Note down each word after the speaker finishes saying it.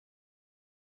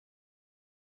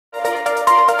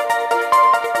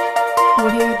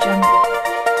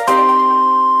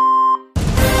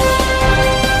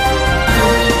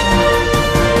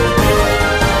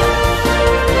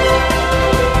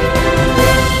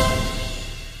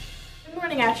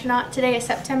Astronaut. Today is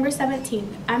September 17th.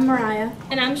 I'm Mariah.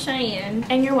 And I'm Cheyenne.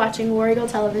 And you're watching War Eagle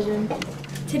Television.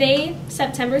 Today,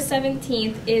 September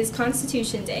 17th, is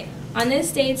Constitution Day. On this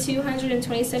day,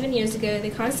 227 years ago,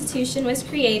 the Constitution was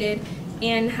created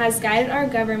and has guided our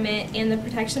government and the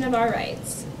protection of our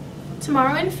rights.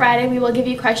 Tomorrow and Friday, we will give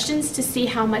you questions to see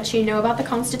how much you know about the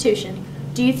Constitution.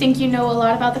 Do you think you know a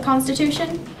lot about the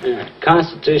Constitution? Yeah,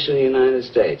 Constitution of the United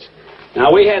States. Now,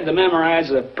 we had to memorize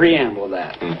the preamble of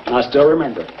that. I still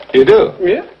remember it. You do?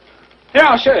 Yeah. Here,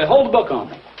 I'll show you. Hold the book on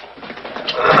me.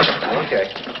 Okay.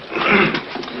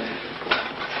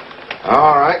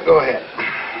 All right, go ahead.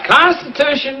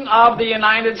 Constitution of the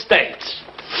United States.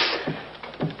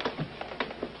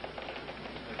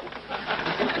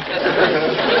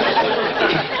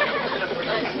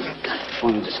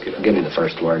 Well, just give me the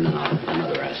first word and then I'll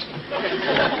know the rest.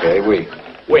 Okay, we.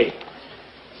 We.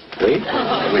 We? We.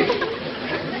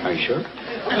 Are you sure?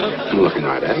 I'm looking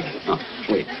right at it. Oh,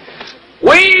 we.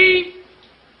 We.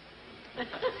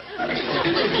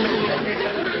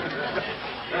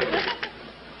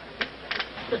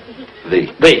 The.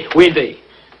 Thee. We thee.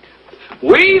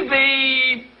 We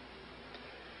thee.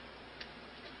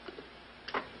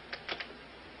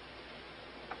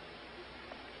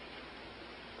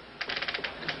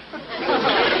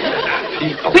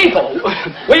 People.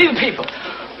 We the people.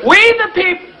 We the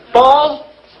people.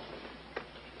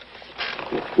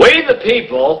 We the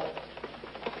people.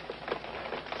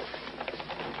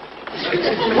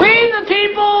 We the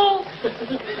people.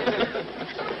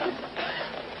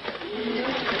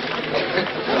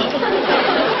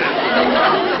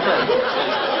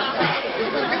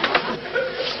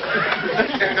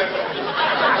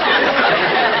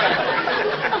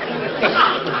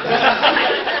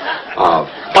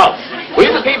 We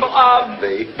the people of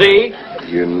the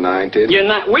United.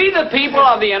 We the people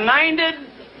of the United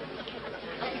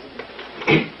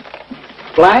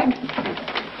flag.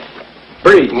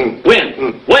 Breathe.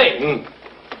 Wind. Wave.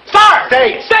 Star.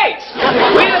 States.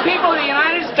 We the people of the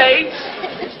United States.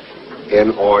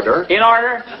 In order. In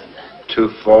order. To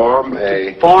form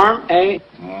a. Form a.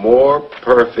 More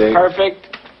perfect. Perfect.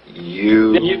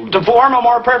 To form a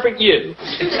more perfect union.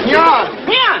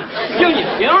 Union.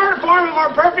 In order to form a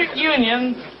more perfect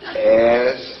union.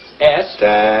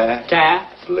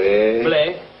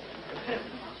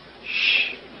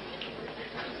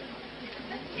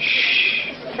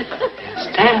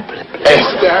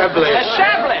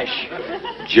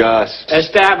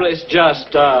 Establish.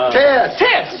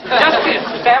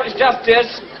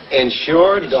 Justice.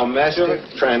 Ensure domestic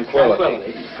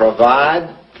tranquility. Provide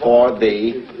for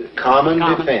the common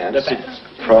defense.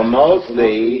 Promote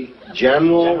the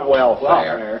general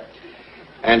welfare.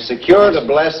 And secure the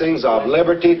blessings of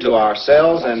liberty to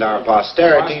ourselves and our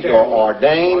posterity to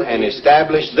ordain and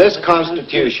establish this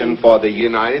Constitution for the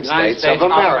United States of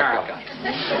America.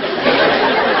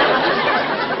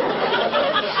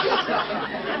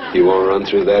 You want to run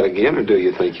through that again, or do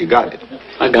you think you got it?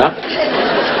 I got it.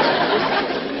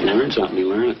 You learn something, you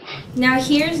learn it. Now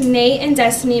here's Nate and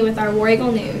Destiny with our War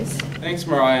Eagle News. Thanks,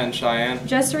 Mariah and Cheyenne.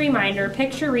 Just a reminder,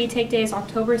 Picture Retake Day is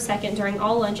October 2nd during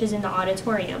all lunches in the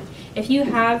auditorium. If you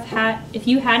hadn't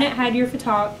had your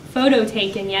photo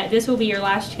taken yet, this will be your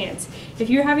last chance. If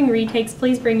you're having retakes,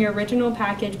 please bring your original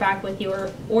package back with you,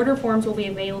 or order forms will be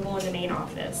available in the main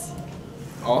office.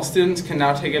 All students can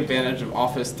now take advantage of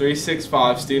Office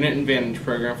 365 Student Advantage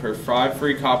Program for 5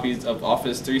 free copies of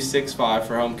Office 365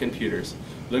 for home computers.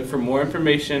 Look for more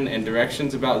information and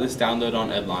directions about this download on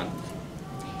Edline.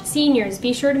 Seniors,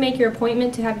 be sure to make your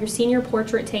appointment to have your senior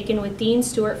portrait taken with Dean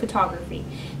Stewart Photography.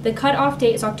 The cutoff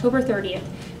date is October 30th.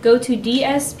 Go to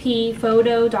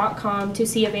dsphoto.com to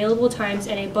see available times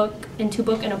and to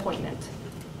book an appointment.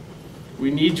 We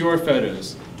need your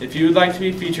photos. If you would like to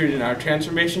be featured in our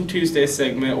Transformation Tuesday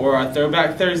segment or our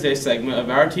Throwback Thursday segment of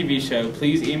our TV show,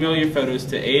 please email your photos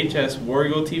to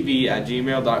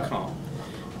ahswareagletv@gmail.com.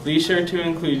 Please sure to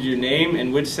include your name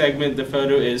and which segment the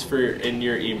photo is in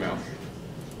your email.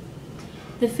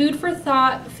 The Food for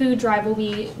Thought food drive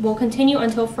will continue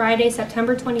until Friday,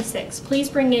 September 26th. Please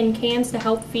bring in cans to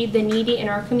help feed the needy in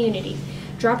our community.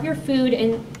 Drop your food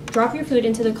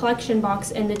into the collection box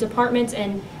in the departments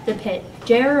and the pit.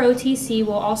 JROTC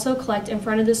will also collect in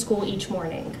front of the school each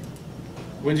morning.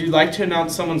 Would you like to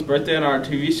announce someone's birthday on our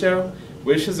TV show?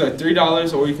 Wishes are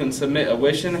 $3, or you can submit a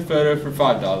wish and a photo for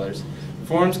 $5.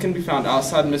 Forms can be found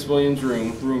outside Miss Williams'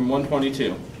 room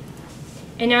 122.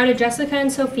 And now to Jessica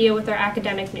and Sophia with our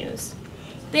academic news.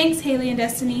 Thanks, Haley and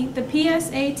Destiny. The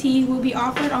PSAT will be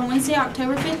offered on Wednesday,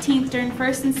 October 15th during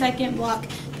first and second block.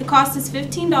 The cost is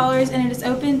 $15 and it is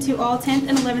open to all 10th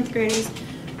and 11th graders.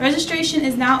 Registration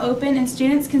is now open and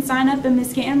students can sign up in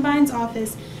Ms. Gantenbein's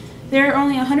office. There are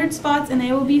only 100 spots and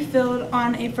they will be filled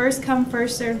on a first-come,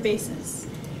 first-served basis.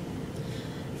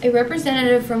 A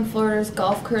representative from Florida's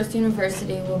Gulf Coast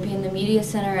University will be in the Media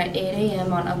Center at 8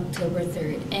 a.m. on October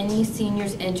 3rd. Any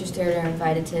seniors interested are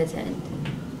invited to attend.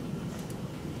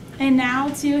 And now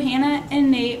to Hannah and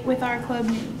Nate with our club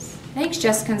news. Thanks,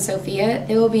 Jessica and Sophia.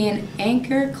 There will be an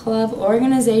Anchor Club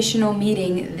organizational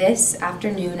meeting this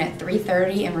afternoon at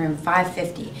 3:30 in room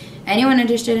 550. Anyone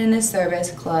interested in this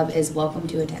service club is welcome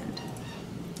to attend.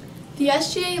 The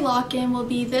SGA lock-in will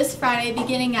be this Friday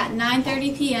beginning at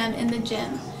 9:30 p.m. in the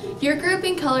gym. Your group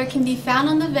and color can be found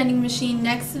on the vending machine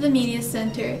next to the media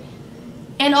center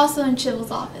and also in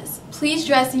Chivel's office. Please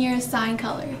dress in your assigned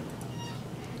color.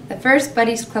 The first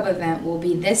Buddies Club event will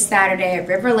be this Saturday at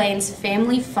River Lane's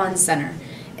Family Fun Center.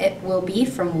 It will be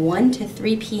from 1 to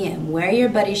 3 p.m. Wear your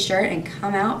buddy shirt and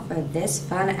come out for this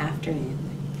fun afternoon.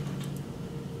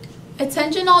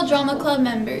 Attention all Drama Club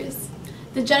members.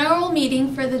 The general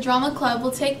meeting for the Drama Club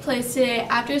will take place today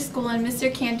after school in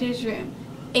Mr. Cantor's room,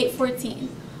 814.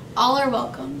 All are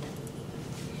welcome.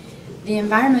 The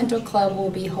Environmental Club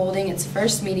will be holding its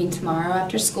first meeting tomorrow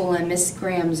after school in Miss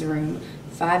Graham's room,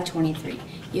 523.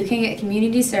 You can get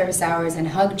community service hours and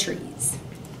hug trees.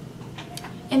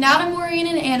 And now to Maureen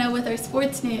and Anna with our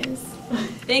sports news.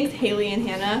 Thanks, Haley and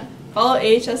Hannah. Follow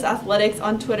AHS Athletics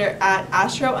on Twitter at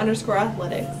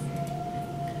 @astro_athletics.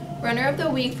 Runner of the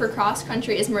week for cross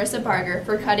country is Marissa Barger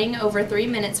for cutting over 3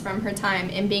 minutes from her time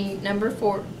and being number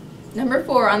four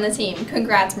on the team.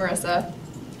 Congrats, Marissa.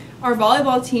 Our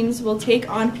volleyball teams will take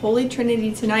on Holy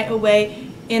Trinity tonight away,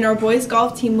 and our boys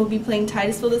golf team will be playing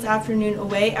Titusville this afternoon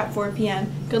away at 4 p.m.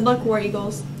 Good luck, War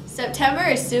Eagles. September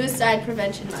is Suicide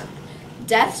Prevention Month.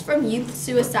 Deaths from youth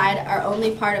suicide are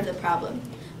only part of the problem.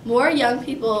 More young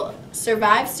people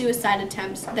survive suicide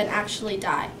attempts than actually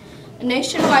die. A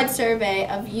nationwide survey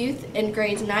of youth in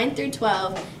grades 9 through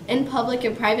 12 in public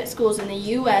and private schools in the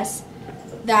U.S.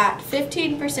 that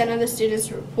 15% of the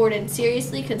students reported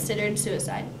seriously considered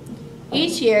suicide.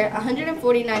 Each year,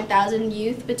 149,000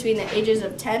 youth between the ages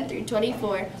of 10 through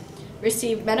 24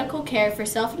 receive medical care for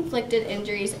self-inflicted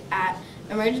injuries at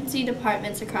emergency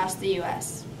departments across the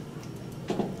U.S.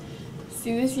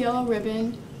 See this yellow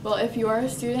ribbon? Well, if you are a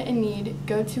student in need,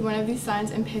 go to one of these signs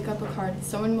and pick up a card.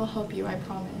 Someone will help you, I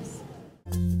promise.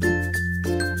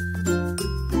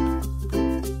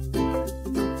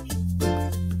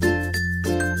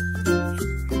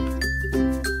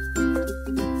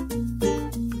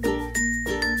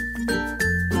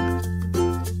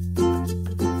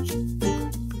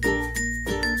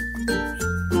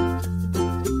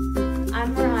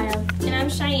 I'm Mariah. And I'm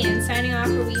Cheyenne, signing off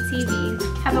for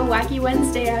WeTV. Have a wacky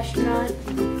Wednesday, astronaut.